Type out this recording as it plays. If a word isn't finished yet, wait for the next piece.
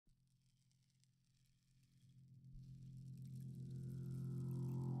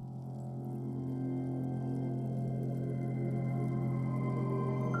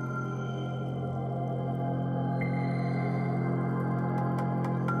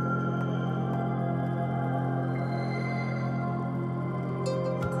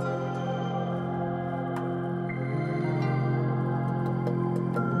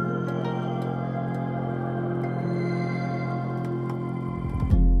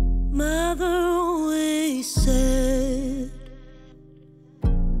mother always said,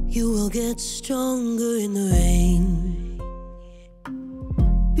 you will get stronger in the rain.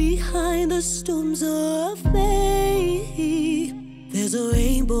 Behind the storms of May, there's a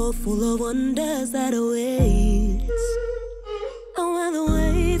rainbow full of wonders that awaits. And when the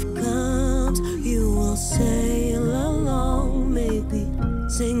wave comes, you will sail along, maybe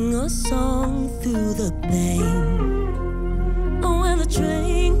sing a song through the pain. And when the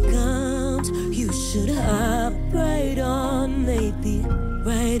train comes, you should hop right on, maybe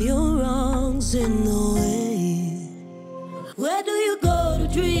right your wrongs in the